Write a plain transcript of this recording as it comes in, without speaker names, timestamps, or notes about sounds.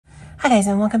Hi guys,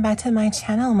 and welcome back to my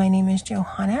channel. My name is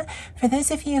Johanna. For those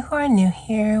of you who are new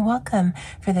here, welcome.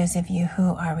 For those of you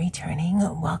who are returning,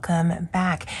 welcome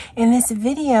back. In this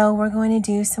video, we're going to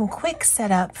do some quick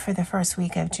setup for the first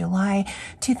week of July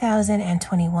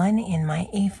 2021 in my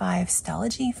A5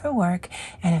 Stalogy for work.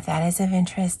 And if that is of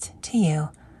interest to you,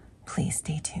 please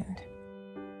stay tuned.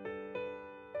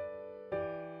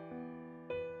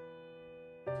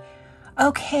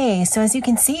 Okay, so as you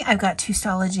can see, I've got two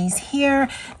Stalogies here.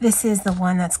 This is the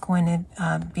one that's going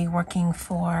to be working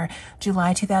for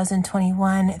July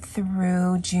 2021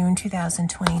 through June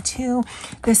 2022.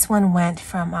 This one went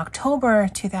from October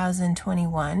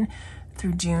 2021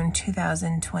 through June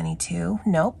 2022.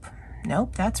 Nope,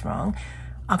 that's wrong.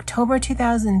 October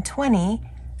 2020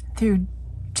 through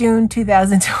June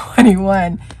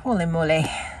 2021. Holy moly.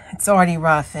 It's already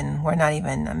rough and we're not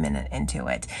even a minute into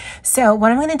it. So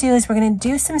what I'm going to do is we're going to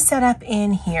do some setup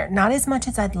in here. Not as much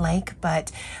as I'd like,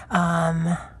 but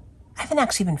I haven't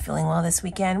actually been feeling well this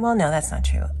weekend. Well, no, that's not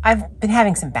true. I've been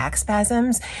having some back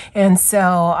spasms, and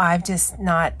so I've just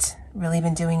not really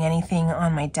been doing anything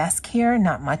on my desk here,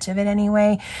 not much of it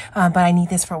anyway, but I need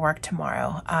this for work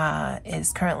tomorrow.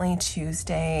 It's currently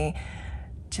Tuesday,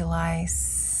 July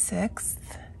 6th.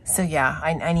 So yeah,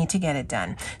 I need to get it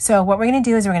done. So what we're going to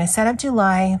do is we're going to set up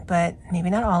July, but maybe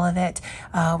not all of it.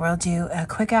 We'll do a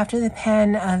quick after the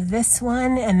pen of this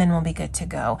one, and then we'll be good to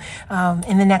go.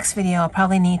 In the next video, I'll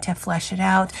probably need to flesh it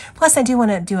out. Plus, I do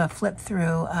want to do a flip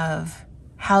through of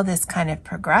how this kind of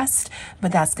progressed,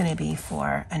 but that's going to be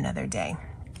for another day.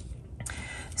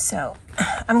 So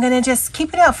I'm going to just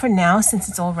keep it out for now since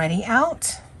it's already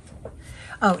out.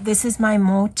 Oh, this is my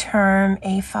Moterm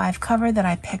A5 cover that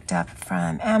I picked up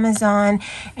from Amazon.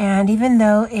 And even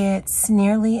though it's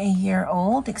nearly a year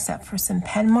old, except for some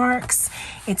pen marks,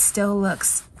 it still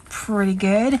looks pretty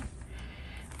good.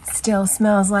 Still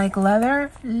smells like leather.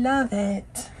 Love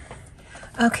it.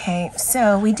 Okay,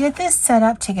 so we did this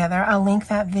setup together. I'll link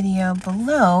that video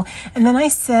below. And then I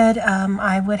said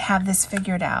I would have this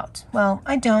figured out. Well,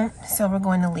 I don't, so we're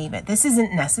going to leave it. This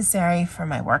isn't necessary for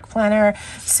my work planner,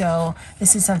 so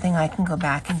this is something I can go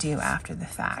back and do after the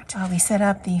fact. We set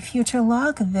up the future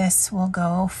log. This will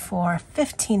go for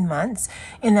 15 months.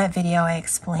 In that video, I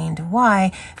explained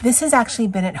why. This has actually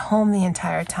been at home the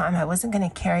entire time. I wasn't going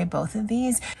to carry both of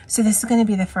these. So this is going to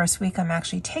be the first week I'm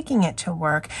actually taking it to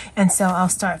work. And so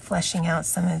I'll start fleshing out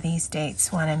some of these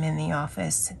dates when I'm in the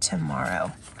office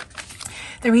tomorrow.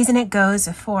 The reason it goes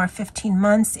for 15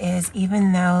 months is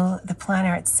even though the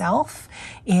planner itself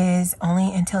is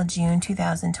only until June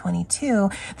 2022,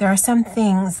 there are some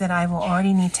things that I will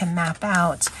already need to map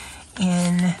out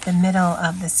in the middle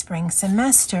of the spring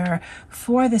semester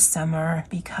for the summer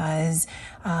because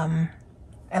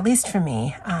at least for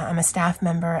me, I'm a staff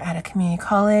member at a community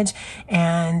college,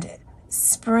 and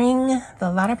spring,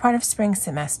 the latter part of spring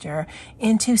semester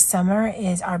into summer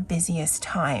is our busiest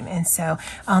time. And so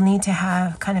I'll need to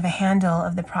have kind of a handle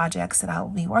of the projects that I'll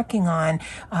be working on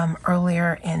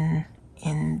earlier in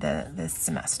the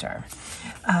semester.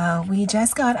 We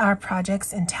just got our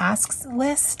projects and tasks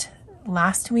list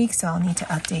last week, so I'll need to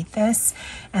update this.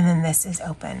 And then this is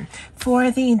open.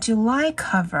 For the July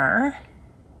cover,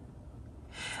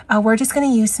 we're just going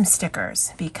to use some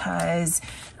stickers because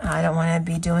I don't want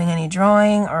to be doing any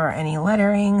drawing or any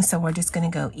lettering, so we're just going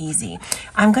to go easy.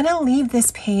 I'm going to leave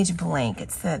this page blank.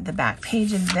 It's the back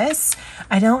page of this.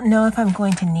 I don't know if I'm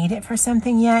going to need it for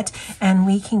something yet, and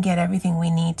we can get everything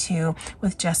we need to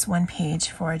with just one page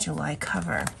for a July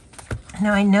cover.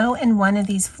 Now, I know in one of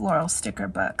these floral sticker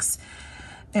books,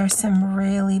 there's some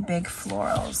really big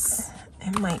florals.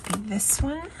 It might be this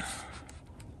one.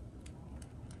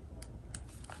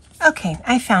 Okay,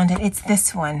 I found it. It's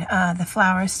this one, the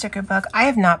flower sticker book. I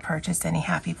have not purchased any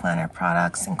Happy Planner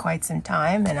products in quite some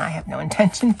time, and I have no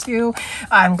intention to.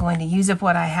 I'm going to use up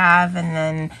what I have, and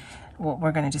then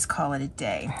we're going to just call it a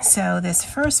day. So this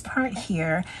first part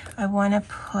here, I want to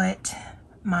put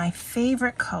my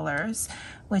favorite colors,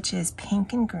 which is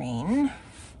pink and green.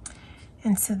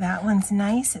 And so that one's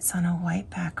nice. It's on a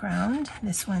white background.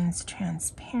 This one's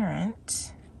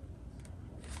transparent.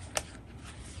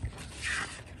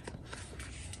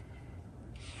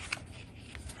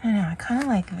 I don't know, I kind of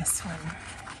like this one.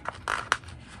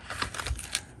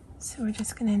 So we're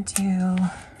just going to do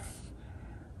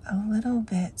a little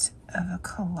bit of a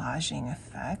collaging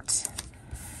effect,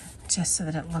 just so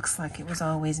that it looks like it was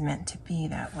always meant to be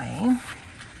that way.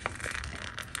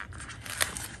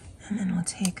 And then we'll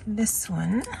take this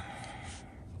one.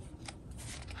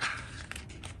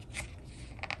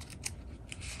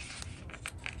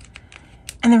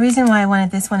 And And the reason why I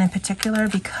wanted this one in particular,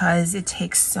 because it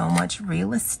takes so much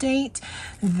real estate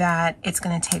that it's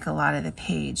going to take a lot of the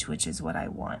page, which is what I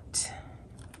want.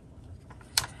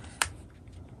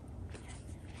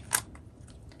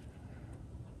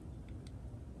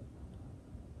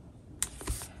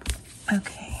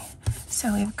 Okay,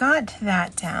 so we've got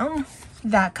that down.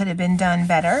 That could have been done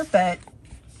better, but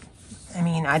I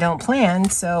mean, I don't plan,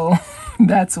 so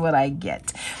that's what I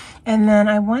get. And then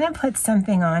I want to put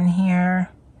something on here.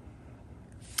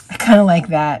 I kind of like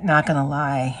that, not gonna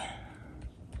lie.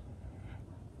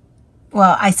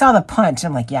 Well, I saw the punch.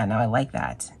 I'm like, yeah, no, I like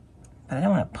that. But I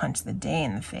don't want to punch the day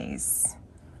in the face.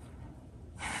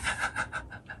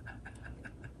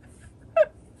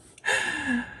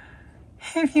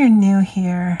 If you're new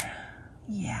here,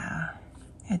 yeah,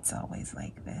 it's always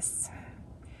like this.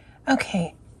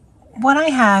 Okay, what I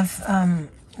have,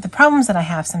 the problems that I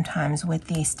have sometimes with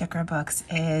these sticker books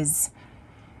is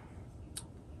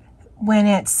when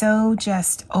it's so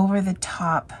just over the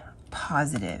top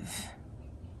positive.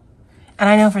 And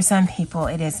I know for some people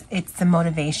it's the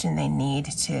motivation they need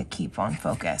to keep on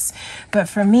focus. But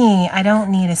for me, I don't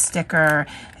need a sticker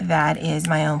that is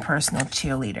my own personal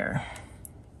cheerleader.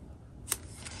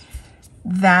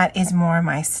 That is more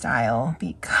my style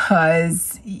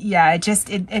because, yeah,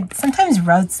 it sometimes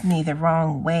rubs me the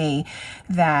wrong way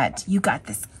that you got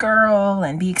this girl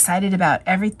and be excited about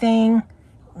everything.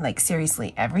 Like,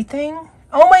 seriously, everything?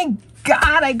 Oh my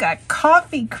God, I got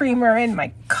coffee creamer in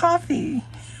my coffee.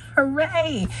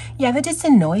 Hooray. Yeah, that just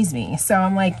annoys me. So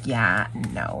I'm like, yeah,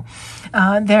 no.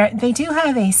 They do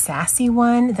have a sassy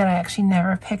one that I actually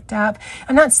never picked up.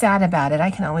 I'm not sad about it.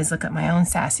 I can always look at my own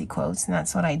sassy quotes, and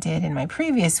that's what I did in my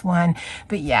previous one.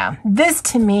 But yeah, this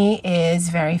to me is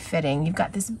very fitting. You've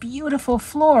got this beautiful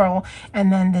floral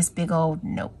and then this big old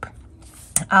nope.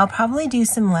 I'll probably do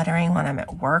some lettering when I'm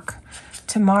at work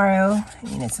tomorrow. I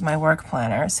mean, it's my work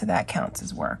planner, so that counts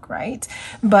as work, right?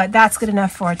 But that's good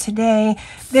enough for today.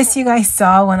 This you guys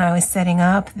saw when I was setting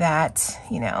up that,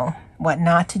 you know, what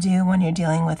not to do when you're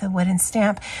dealing with a wooden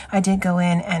stamp. I did go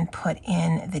in and put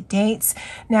in the dates.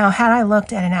 Now, had I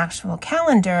looked at an actual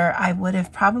calendar, I would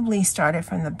have probably started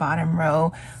from the bottom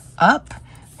row up.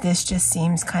 This just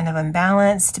seems kind of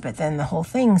unbalanced, but then the whole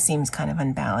thing seems kind of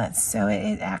unbalanced. So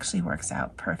it actually works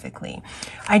out perfectly.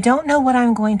 I don't know what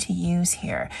I'm going to use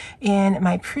here. In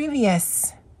my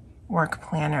previous work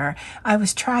planner, I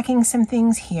was tracking some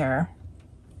things here,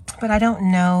 but I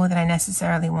don't know that I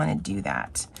necessarily want to do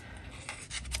that.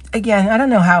 Again, I don't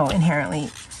know how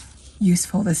inherently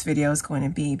useful this video is going to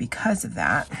be because of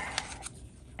that.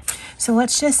 So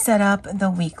let's just set up the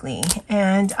weekly,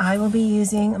 and I will be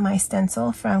using my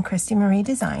stencil from Christy Marie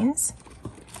Designs,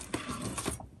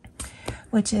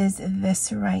 which is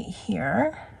this right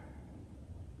here.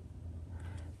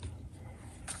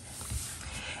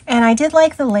 And I did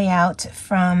like the layout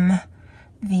from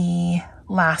the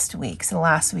last week, so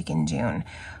last week in June,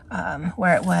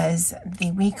 where it was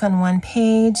the week on one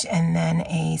page and then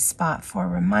a spot for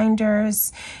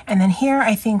reminders. And then here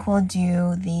I think we'll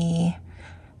do the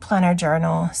planner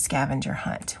journal scavenger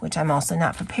hunt, which I'm also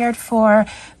not prepared for,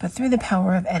 but through the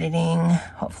power of editing,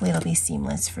 hopefully it'll be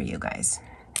seamless for you guys.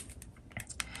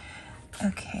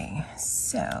 Okay,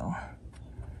 so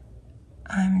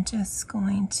I'm just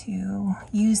going to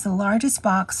use the largest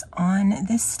box on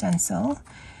this stencil,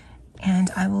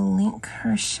 and I will link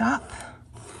her shop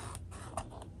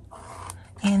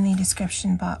in the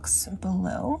description box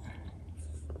below.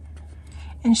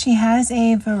 And she has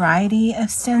a variety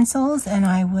of stencils, and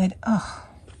I would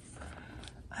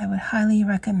highly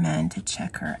recommend to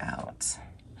check her out.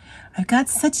 I've got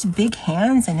such big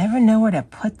hands, I never know where to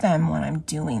put them when I'm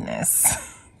doing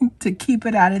this to keep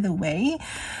it out of the way,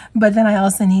 but then I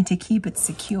also need to keep it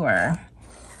secure,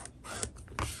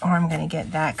 or I'm going to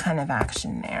get that kind of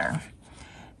action there.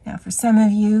 Now, for some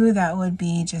of you, that would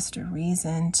be just a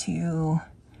reason to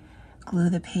glue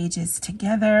the pages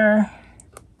together.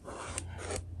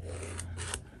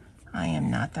 I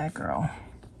am not that girl.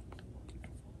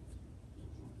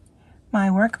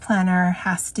 My work planner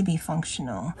has to be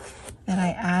functional. That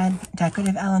I add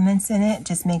decorative elements in it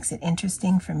just makes it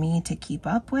interesting for me to keep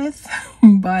up with,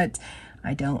 but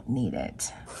I don't need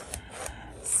it.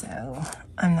 So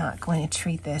I'm not going to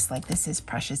treat this like this is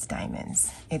precious diamonds.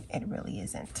 It really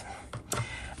isn't.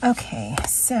 Okay,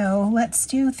 so let's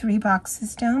do 3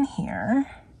 boxes down here.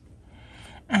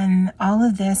 And all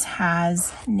of this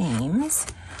has names.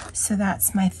 So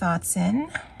that's my thoughts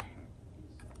in.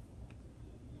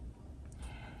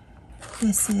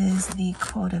 This is the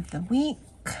quote of the week.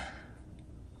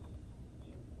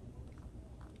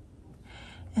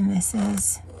 And this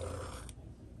is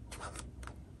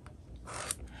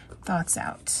thoughts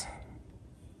out.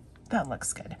 That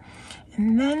looks good.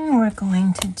 And then we're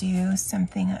going to do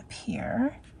something up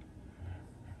here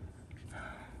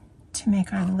to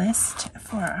make our list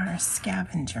for our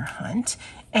scavenger hunt.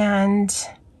 And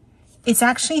it's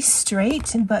actually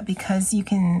straight, but because you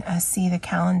can see the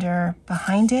calendar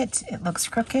behind it, it looks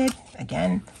crooked.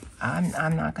 Again,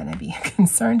 I'm not going to be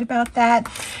concerned about that.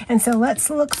 And so let's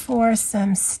look for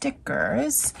some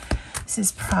stickers. This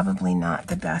is probably not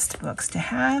the best books to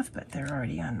have, but they're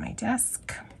already on my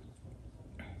desk.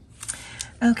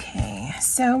 Okay,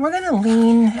 so we're going to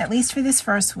lean, at least for this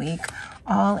first week,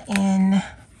 all in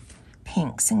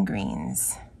pinks and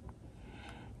greens.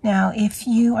 Now, if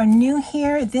you are new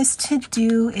here, this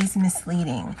to-do is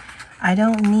misleading. I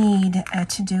don't need a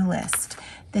to-do list.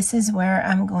 This is where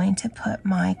I'm going to put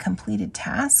my completed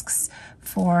tasks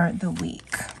for the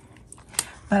week.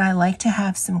 But I like to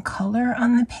have some color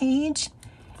on the page,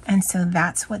 and so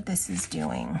that's what this is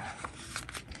doing.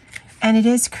 And it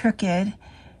is crooked,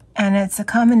 and it's a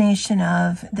combination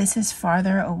of this is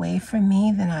farther away from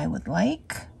me than I would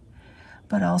like,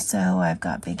 but also I've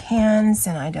got big hands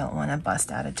and I don't want to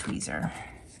bust out a tweezer.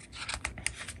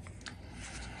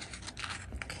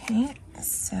 Okay,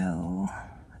 so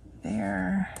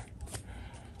there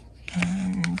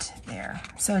and there.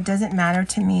 So it doesn't matter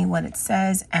to me what it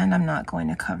says, and I'm not going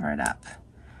to cover it up.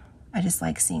 I just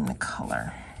like seeing the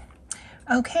color.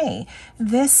 Okay,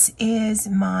 this is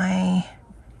my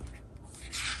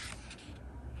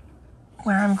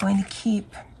where I'm going to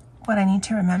keep what I need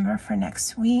to remember for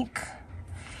next week.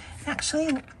 Actually,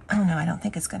 oh no, I don't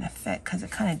think it's going to fit because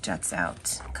it kind of juts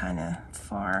out kind of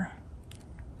far.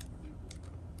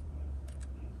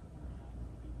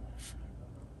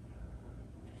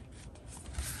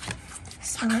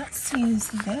 So let's use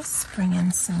this, bring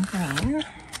in some green,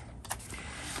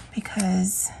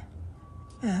 because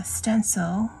the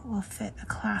stencil will fit a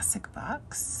classic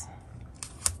box.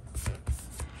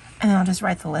 And then I'll just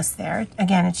write the list there.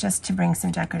 Again, it's just to bring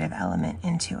some decorative element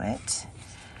into it.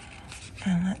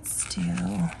 And let's do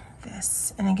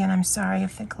this. And again, I'm sorry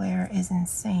if the glare is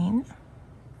insane.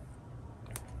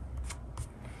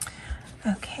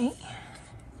 Okay.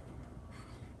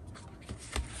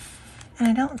 And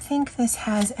I don't think this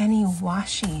has any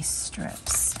washi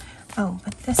strips. Oh,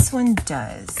 but this one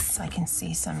does. I can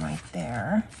see some right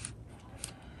there.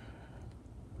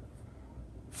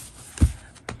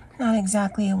 Not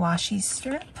exactly a washi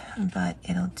strip, but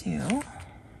it'll do.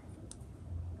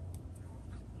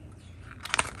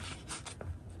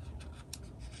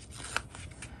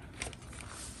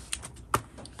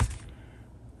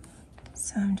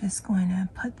 So I'm just going to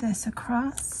put this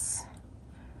across.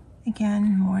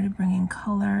 Again, more to bring in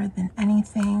color than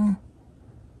anything.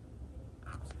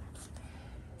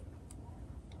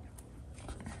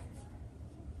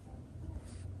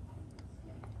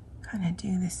 Kind of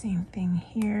do the same thing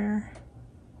here.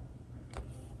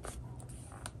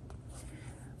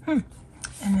 And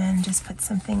then just put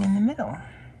something in the middle.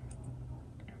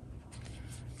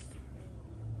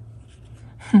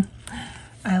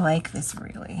 I like this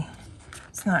really.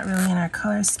 It's not really in our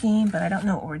color scheme, but I don't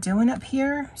know what we're doing up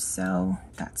here, so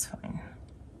that's fine.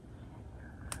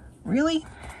 Really?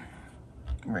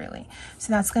 Really.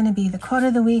 So that's going to be the quote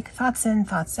of the week, thoughts in,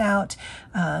 thoughts out,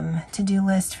 to-do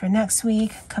list for next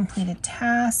week, completed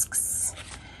tasks,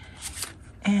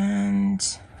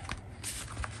 and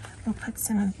we'll put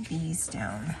some of these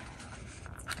down.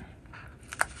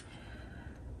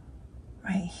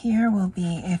 Right here will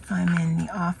be if I'm in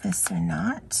the office or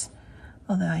not,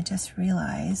 although I just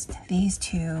realized these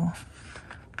two,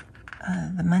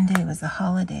 the Monday was a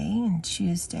holiday, and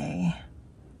Tuesday,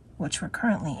 which we're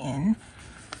currently in,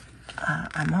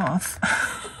 I'm off,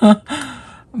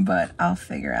 but I'll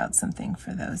figure out something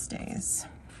for those days.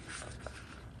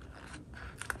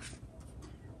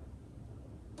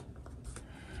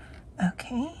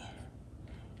 Okay,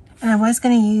 and I was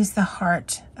going to use the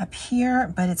heart up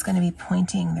here, but it's going to be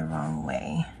pointing the wrong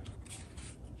way.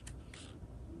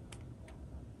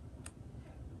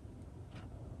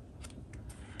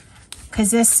 Because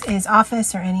this is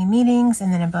office or any meetings,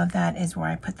 and then above that is where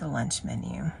I put the lunch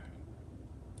menu.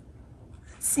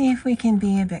 Let's see if we can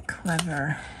be a bit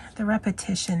clever. The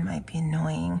repetition might be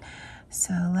annoying,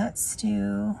 so let's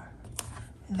do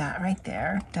that right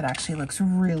there. That actually looks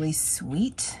really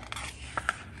sweet.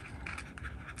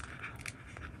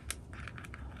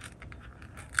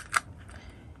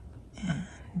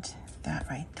 And that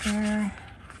right there.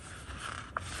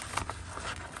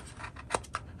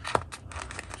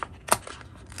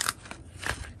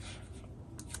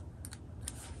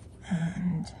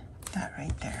 And that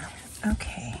right there.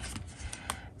 Okay,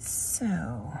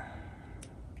 so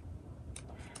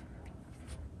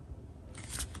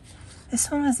This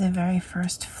one was the very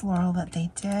first floral that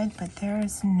they did, but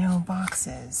there's no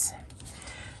boxes.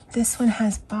 This one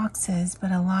has boxes,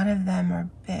 but a lot of them are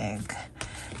big.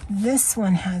 This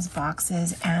one has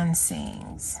boxes and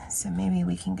sayings, so maybe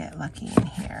we can get lucky in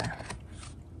here.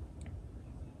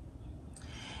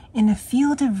 In a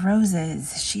field of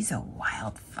roses, she's a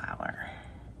wildflower.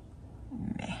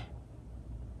 Meh.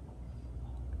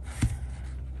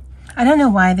 I don't know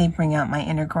why they bring out my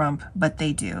inner grump, but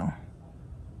they do.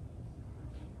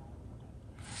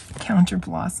 Counter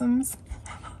blossoms.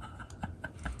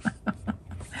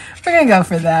 We're gonna go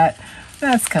for that.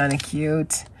 That's kind of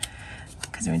cute.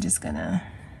 Because we're just gonna...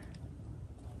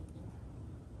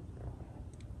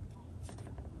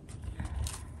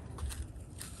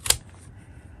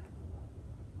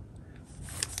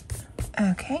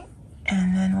 Okay,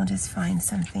 and then we'll just find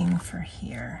something for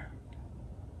here.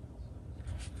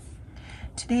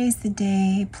 Today's the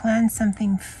day. Plan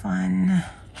something fun.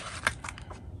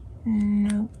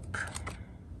 Nope.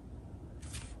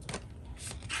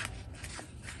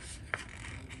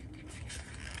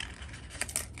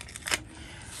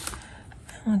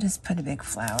 We'll just put a big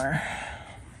flower.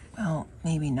 Well,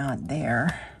 maybe not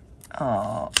there.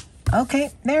 Oh,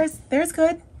 okay, there's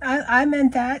good. I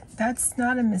meant that. That's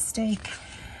not a mistake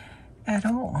at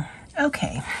all.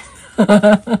 Okay.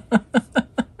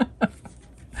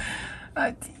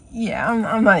 Yeah,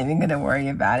 I'm not even gonna worry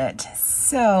about it.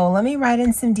 So let me write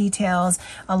in some details.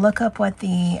 I'll look up what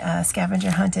the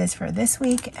scavenger hunt is for this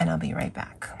week, and I'll be right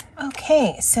back.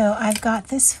 Okay, so I've got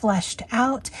this fleshed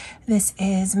out. This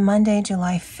is Monday,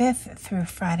 July 5th through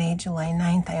Friday, July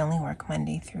 9th. I only work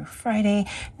Monday through Friday.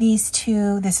 These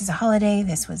two, this is a holiday,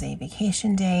 this was a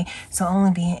vacation day, so I'll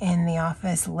only be in the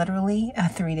office literally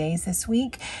 3 days this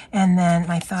week. And then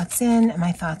my thoughts in,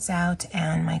 my thoughts out,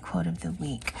 and my quote of the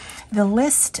week. The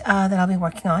list that I'll be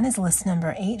working on is list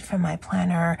number 8 from my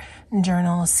planner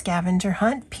journal scavenger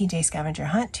hunt, PJ Scavenger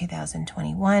Hunt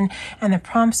 2021. And the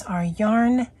prompts are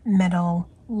yarn, metal,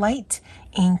 light,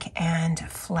 ink, and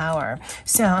flower.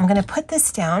 So I'm going to put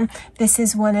this down. This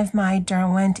is one of my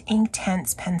Derwent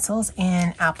Inktense pencils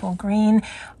in apple green.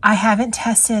 I haven't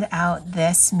tested out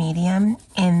this medium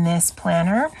in this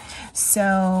planner,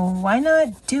 so why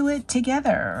not do it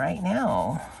together right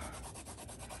now?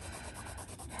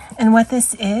 And what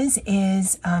this is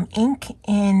ink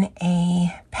in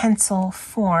a pencil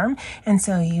form. And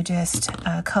so you just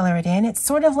color it in. It's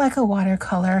sort of like a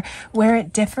watercolor. Where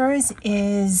it differs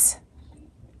is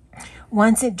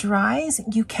once it dries,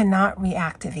 you cannot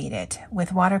reactivate it.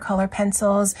 With watercolor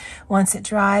pencils, once it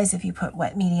dries, if you put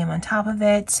wet medium on top of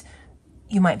it,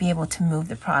 you might be able to move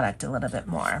the product a little bit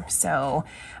more. So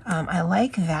I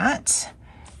like that.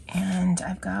 And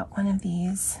I've got one of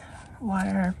these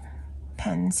water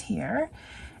pens here,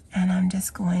 and I'm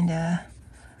just going to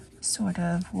sort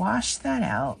of wash that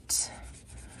out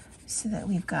so that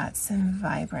we've got some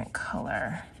vibrant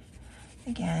color.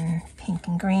 Again, pink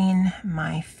and green,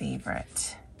 my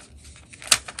favorite.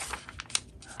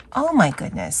 Oh my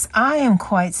goodness, I am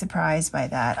quite surprised by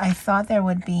that. I thought there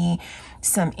would be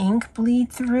some ink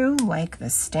bleed through, like the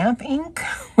stamp ink,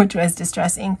 which was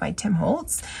Distress Ink by Tim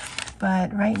Holtz.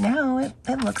 But right now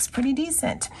it looks pretty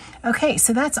decent. Okay,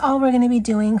 so that's all we're going to be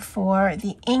doing for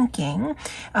the inking.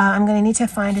 I'm going to need to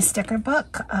find a sticker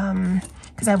book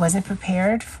because I wasn't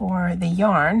prepared for the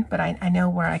yarn, but I know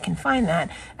where I can find that,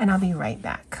 and I'll be right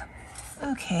back.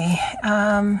 Okay,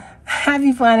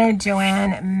 Happy Planner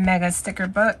Joanne Mega Sticker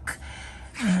Book,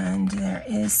 and there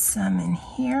is some in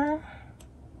here.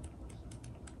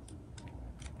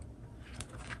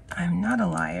 I'm not a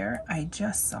liar, I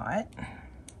just saw it.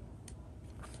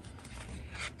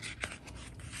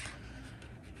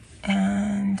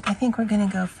 And I think we're going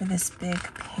to go for this big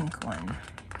pink one.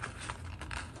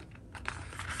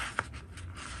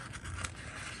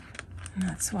 And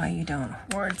that's why you don't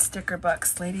hoard sticker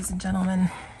books, ladies and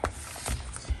gentlemen.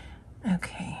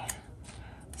 Okay,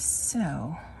 so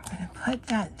I'm going to put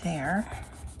that there.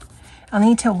 I'll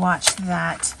need to watch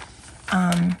that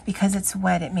because it's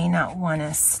wet. It may not want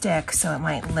to stick, so it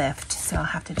might lift. So I'll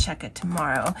have to check it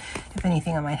tomorrow. If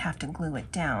anything, I might have to glue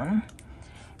it down.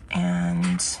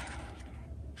 And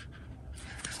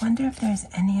I wonder if there's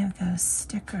any of those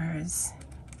stickers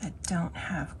that don't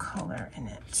have color in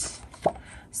it.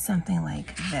 Something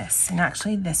like this. And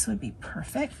actually this would be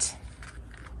perfect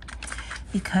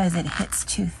because it hits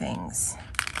two things.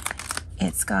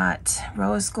 It's got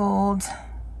rose gold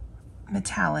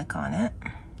metallic on it,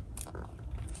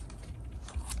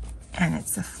 and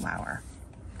it's a flower.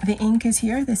 The ink is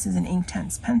here. This is an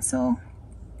Inktense pencil.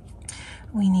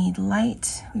 We need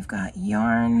light. We've got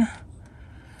yarn.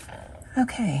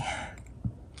 Okay.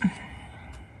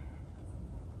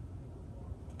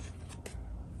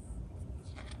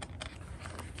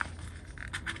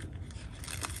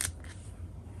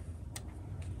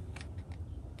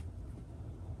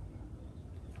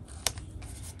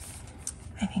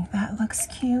 think that looks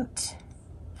cute.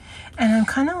 And I'm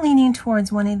kind of leaning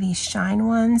towards one of these shine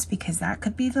ones because that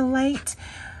could be the light,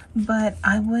 but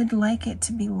I would like it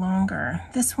to be longer.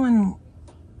 This one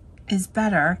is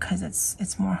better because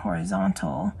it's more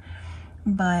horizontal,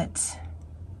 but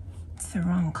it's the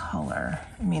wrong color.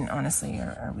 I mean, honestly,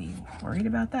 are we worried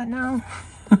about that now?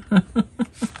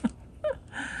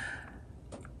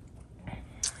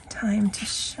 Time to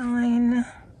shine.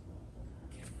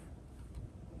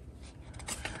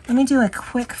 Let me do a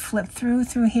quick flip through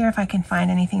here if I can find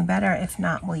anything better. If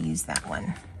not, we'll use that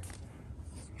one.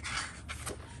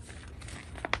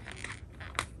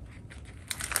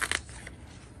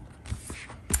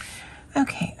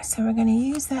 Okay, so we're going to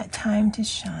use that time to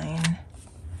shine.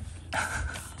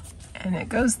 And it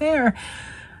goes there.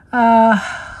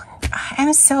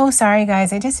 I'm so sorry,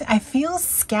 guys. I feel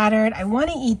scattered. I want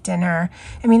to eat dinner.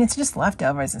 I mean, it's just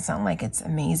leftovers. It's not like it's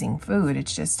amazing food.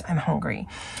 It's just, I'm hungry.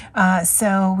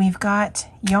 So we've got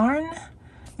yarn.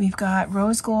 We've got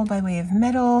rose gold by way of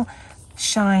middle.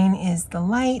 Shine is the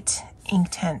light.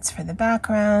 Inktense for the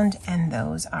background. And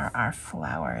those are our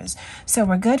flowers. So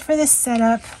we're good for this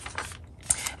setup.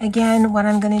 Again, what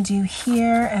I'm going to do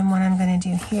here and what I'm going to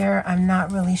do here, I'm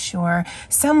not really sure.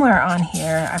 Somewhere on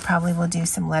here, I probably will do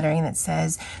some lettering that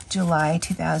says July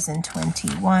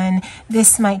 2021.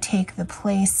 This might take the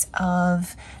place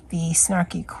of the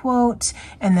snarky quote,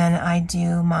 and then I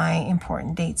do my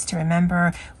important dates to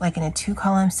remember, like in a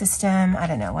 2-column system. I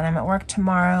don't know, when I'm at work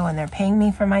tomorrow and they're paying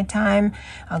me for my time,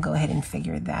 I'll go ahead and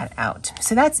figure that out.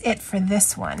 So that's it for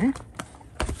this one.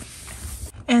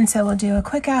 And so we'll do a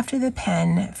quick after the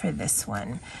pen for this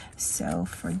one. So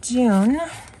for June,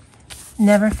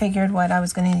 never figured what I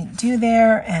was going to do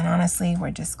there, and honestly,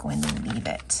 we're just going to leave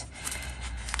it.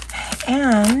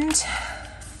 And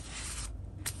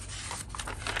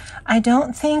I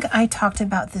don't think I talked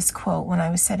about this quote when I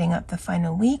was setting up the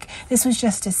final week. This was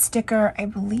just a sticker, I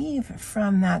believe,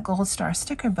 from that Gold Star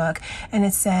sticker book, and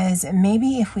it says,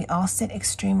 maybe if we all sit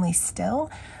extremely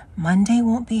still, Monday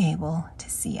won't be able to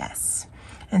see us.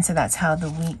 And so that's how the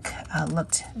week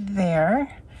looked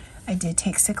there. I did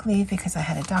take sick leave because I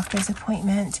had a doctor's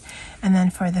appointment. And then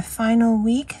for the final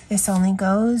week, this only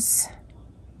goes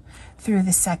through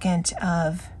the 2nd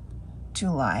of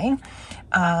July.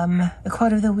 The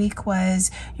quote of the week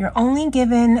was, "You're only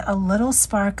given a little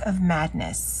spark of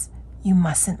madness. You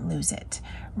mustn't lose it."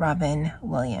 Robin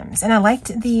Williams. And I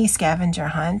liked the scavenger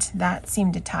hunt. That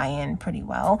seemed to tie in pretty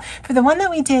well. For the one that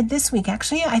we did this week,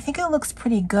 actually, I think it looks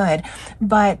pretty good,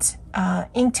 but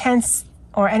Inktense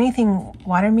or anything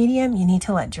water medium, you need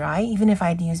to let dry. Even if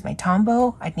I'd use my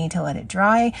Tombow, I'd need to let it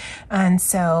dry. And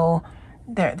so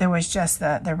there was just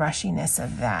the rushiness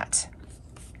of that.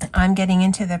 I'm getting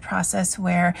into the process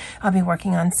where I'll be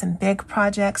working on some big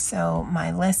projects, so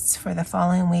my lists for the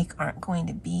following week aren't going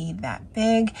to be that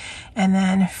big. And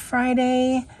then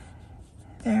Friday,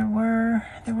 there were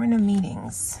no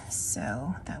meetings,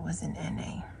 so that was an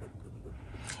NA.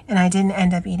 And I didn't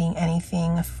end up eating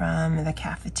anything from the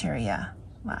cafeteria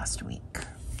last week.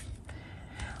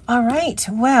 All right,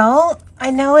 well, I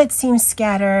know it seems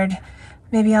scattered.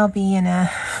 Maybe I'll be in a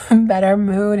better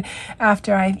mood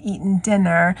after I've eaten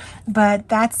dinner, but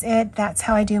that's it. That's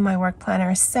how I do my work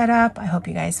planner setup. I hope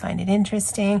you guys find it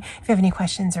interesting. If you have any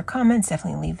questions or comments,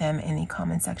 definitely leave them in the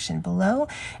comment section below.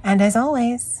 And as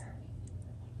always,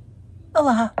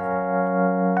 aloha.